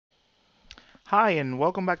Hi, and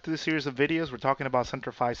welcome back to this series of videos. We're talking about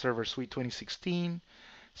Centrify Server Suite 2016,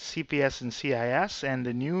 CPS and CIS, and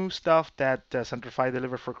the new stuff that Centrify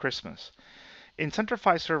delivered for Christmas. In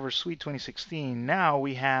Centrify Server Suite 2016, now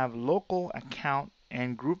we have local account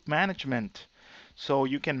and group management. So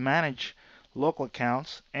you can manage local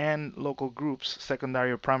accounts and local groups,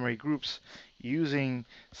 secondary or primary groups, using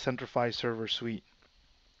Centrify Server Suite.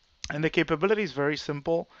 And the capability is very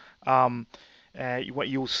simple. Um, what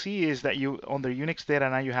you'll see is that you on the UNIX data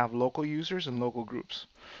now you have local users and local groups.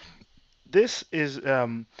 This is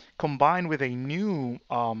combined with a new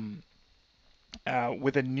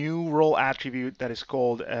role attribute that is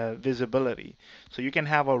called visibility. So you can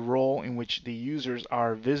have a role in which the users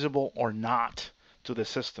are visible or not to the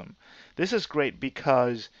system. This is great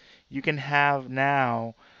because you can have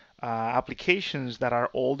now applications that are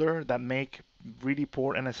older that make really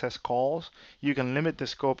poor NSS calls. You can limit the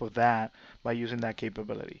scope of that by using that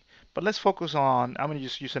capability. But let's focus on, I'm going to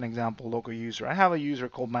just use an example, local user. I have a user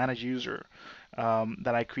called manage user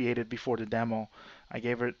that I created before the demo. I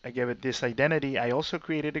gave it this identity. I also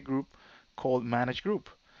created a group called manage group.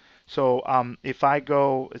 So if I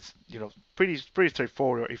go, it's pretty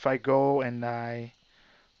straightforward. If I go and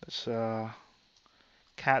let's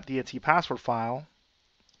cat the password file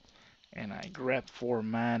and I grep for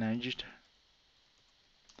managed,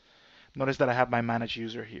 notice that I have my managed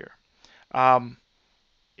user here. Um,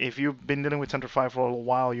 if you've been dealing with Centrify for a little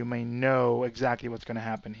while, you may know exactly what's going to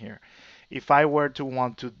happen here. If I were to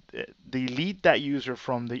want to delete that user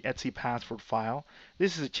from the etc password file,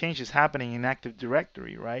 this is a change that's happening in Active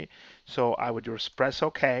Directory, right? So I would just press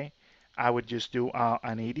OK. I would just do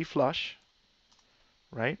an AD flush,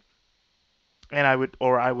 right? And I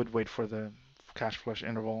would wait for the cache flush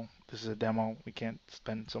interval. This is a demo. We can't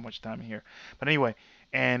spend so much time here. But anyway,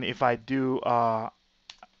 and if I do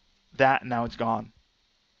that, now it's gone.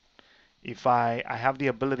 If I have the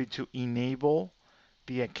ability to enable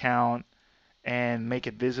the account and make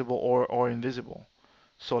it visible or invisible.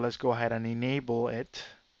 So let's go ahead and enable it.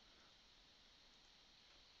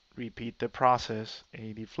 Repeat the process,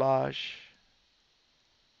 AD flush,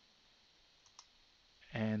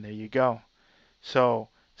 and there you go. So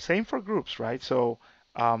same for groups, right? So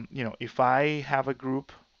if I have a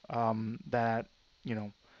group that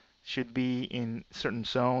should be in certain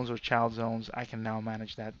zones or child zones, I can now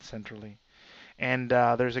manage that centrally. And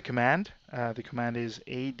there's a command. The command is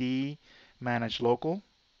admanagelocal.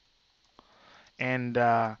 And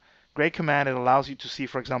great command. It allows you to see,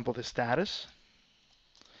 for example, the status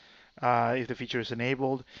if the feature is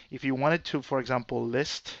enabled. If you wanted to, for example,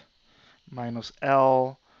 list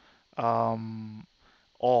 -L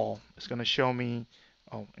all, it's going to show me,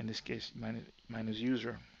 oh, in this case, minus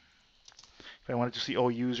user. If I wanted to see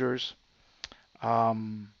all users,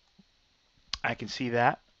 um, I can see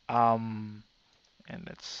that. And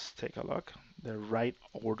let's take a look. The right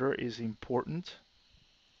order is important.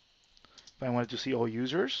 If I wanted to see all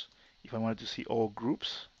users, if I wanted to see all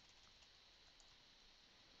groups,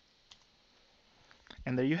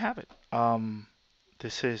 and there you have it.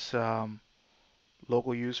 This is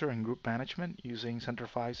local user and group management using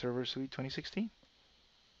Centrify Server Suite 2016.